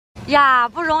呀，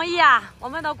不容易啊！我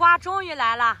们的瓜终于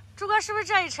来了，朱哥是不是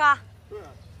这一车？对，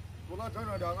堵了整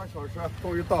整2个小时，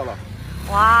终于到了。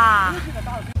哇，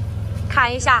看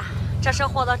一下，这是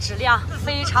货的质量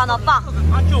非常的棒。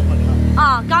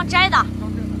啊，刚摘的。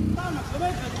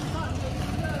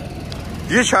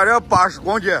1080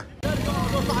公斤。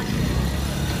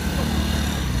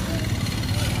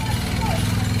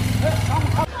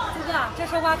朱哥，这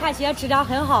手瓜看起来质量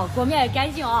很好，果面也干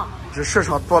净啊。这市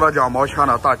场多了2毛钱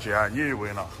呢，大姐，你以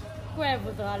为呢？怪不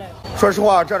得嘞。说实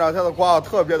话，这2天的瓜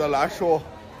特别的难收，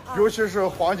尤其是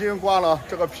黄金瓜呢，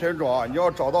这个品种啊，你要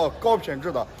找到高品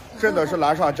质的，真的是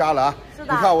难上加难。你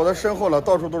看我的身后呢，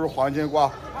到处都是黄金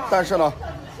瓜，但是呢，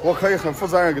我可以很负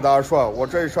责任给大家说，我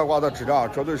这一车瓜的质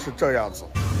量绝对是这样子。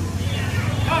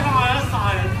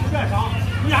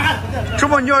这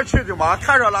不你要去的吗？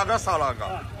看着哪个杀哪个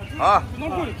啊！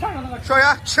小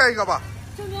严切一个吧。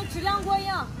证明质量过硬，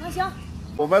那行。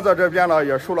我们在这边呢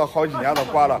也收了好几年的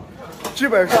瓜了，基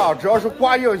本上只要是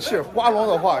瓜硬气，瓜农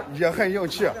的话也很硬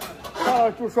气。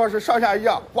就说是上下一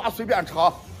样，瓜随便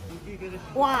尝。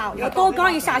哇，我刀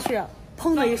刚一下去，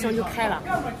砰的一声就开了，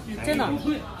真的，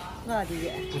我的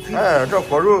天！哎，这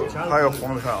果肉还有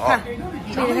红的看啊，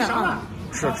这个看啊，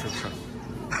吃，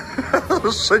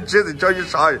神奇的叫你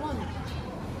啥呀？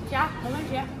没问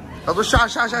题。那都下，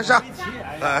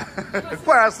哎，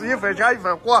果然是1分钱1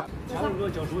分货。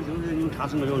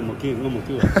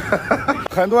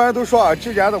很多人都说啊，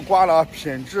今年的瓜呢，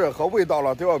品质和味道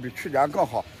呢都要比去年更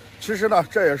好。其实呢，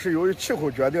这也是由于气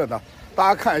候决定的。大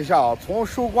家看一下啊，从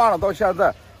收瓜了到现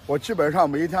在，我基本上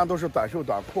每一天都是短袖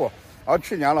短裤，而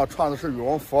去年呢穿的是羽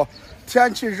绒服。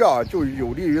天气热啊，就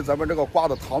有利于咱们这个瓜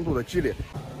的糖度的积累。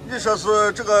你说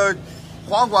是这个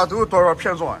黄瓜都有多少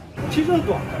品种啊？品种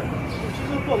多。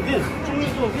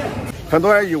很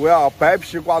多人以为啊，白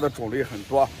皮瓜的种类很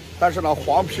多，但是呢，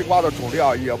黄皮瓜的种类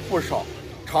啊也不少。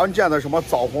常见的什么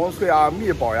枣红脆啊、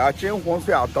蜜宝呀、金红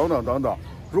脆啊等等等等。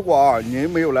如果啊您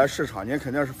没有来市场，您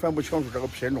肯定是分不清楚这个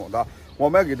品种的。我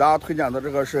们给大家推荐的这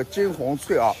个是金红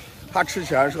脆啊，它吃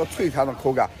起来是个脆甜的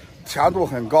口感，甜度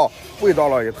很高，味道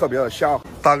呢也特别的香。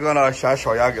大哥呢，嫌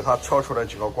小严给他挑出来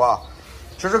几个瓜，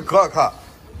这是哥看。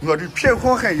我这品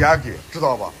控很严格，知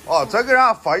道吧？啊，咱给人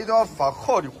家发一定要发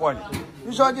好的货呢。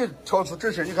你像你挑出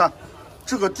这些，你看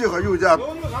这个底下有点，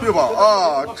对吧？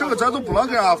啊，这个咱都不能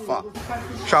给人家发。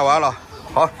下完了，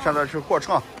好，现在去过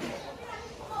秤。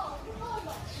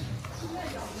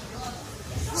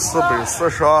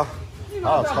440，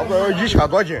啊，差不多有1000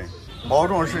多斤。毛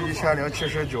重是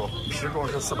1079，皮重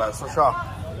是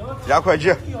442，2块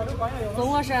几。总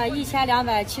共是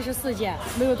1274斤，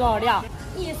没有多少量。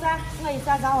你一算，我一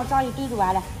算，咱我账一对就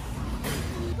完了。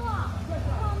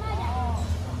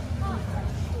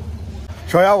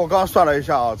小严，我刚算了一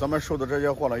下啊，咱们收的这些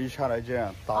货呢，1000来斤，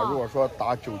如果说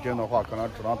打9斤的话，可能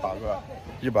只能打个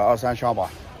123箱吧。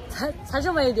才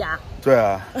这么一点？对，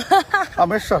啊，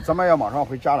没事，咱们也马上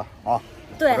回家了啊。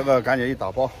对，这个赶紧一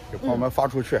打包给朋友们发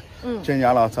出去。今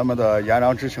年了，咱们的颜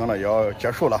良之行呢也要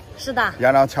结束了。是的，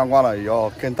颜良牵瓜呢也要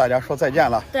跟大家说再见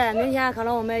了。对，明天可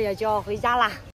能我们也就要回家了。